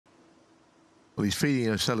Well, he's feeding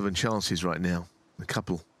O'Sullivan chances right now. A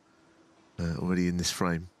couple already in this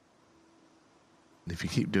frame. And if you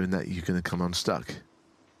keep doing that, you're going to come unstuck. It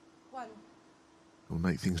will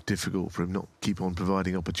make things difficult for him not keep on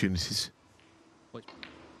providing opportunities.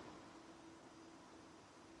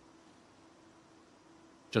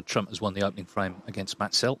 Judd Trump has won the opening frame against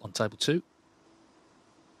Matt Selt on table 2.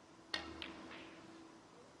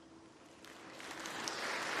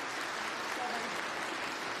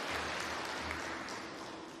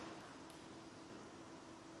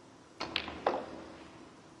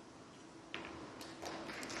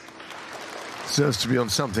 Deserves to be on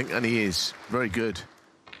something, and he is. Very good.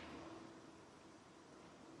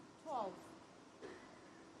 12.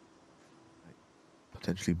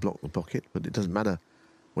 Potentially block the pocket, but it doesn't matter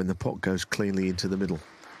when the pot goes cleanly into the middle.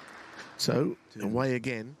 So, away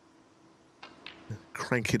again.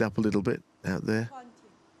 Crank it up a little bit out there. 20.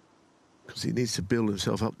 Because he needs to build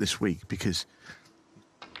himself up this week, because,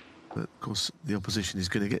 of course, the opposition is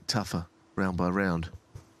going to get tougher round by round.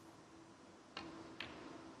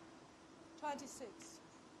 26.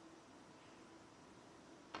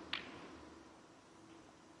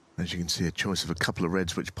 As you can see, a choice of a couple of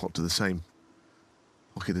reds which pot to the same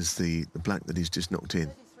pocket as the black that he's just knocked in.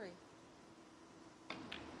 33.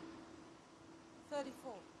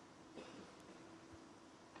 34.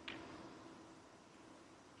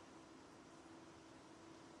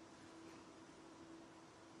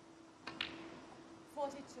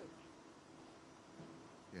 42.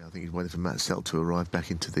 Yeah, I think he's waiting for Matt Selt to arrive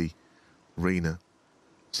back into the arena.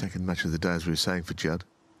 Second match of the day, as we were saying, for Judd.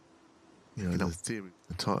 You know, the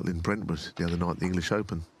title in Brentwood the other night, the English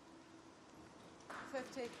Open.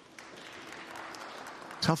 50.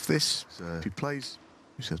 Tough this. So if he plays,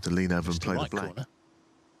 you just have to lean over and play the black. Corner.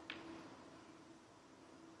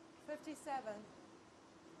 57.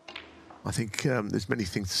 I think there's many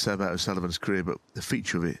things to say about O'Sullivan's career, but the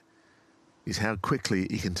feature of it is how quickly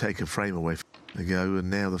he can take a frame away. There you go, and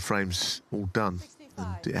now the frame's all done. 65.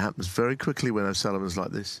 And it happens very quickly when O'Sullivan's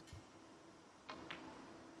like this.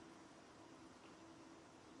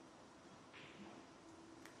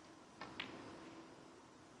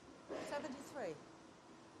 73.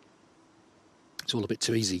 It's all a bit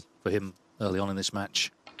too easy for him early on in this match.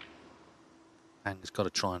 Hang's got to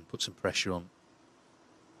try and put some pressure on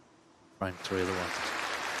frame 3 otherwise.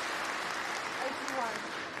 81.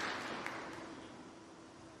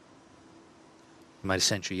 He made a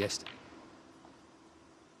century yesterday.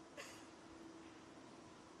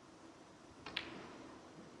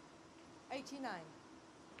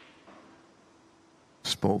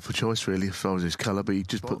 Sport for choice, really, as far as his colour, but he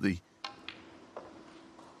just put the...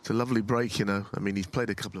 It's a lovely break, you know. I mean, he's played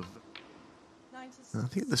a couple of... 96. I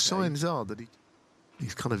think the signs are that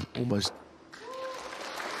he's kind of almost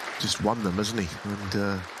just won them, hasn't he?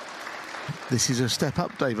 And this is a step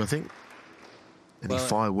up, Dave, I think. Any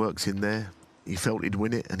fireworks in there. He felt he'd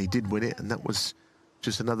win it, and he did win it, and that was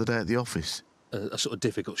just another day at the office. A sort of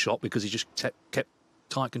difficult shot because he just kept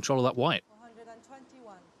tight control of that white.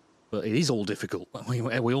 121. But it is all difficult.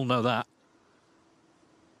 We all know that.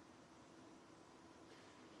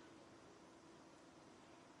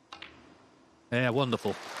 Yeah,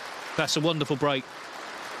 wonderful. That's a wonderful break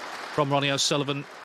from Ronnie O'Sullivan.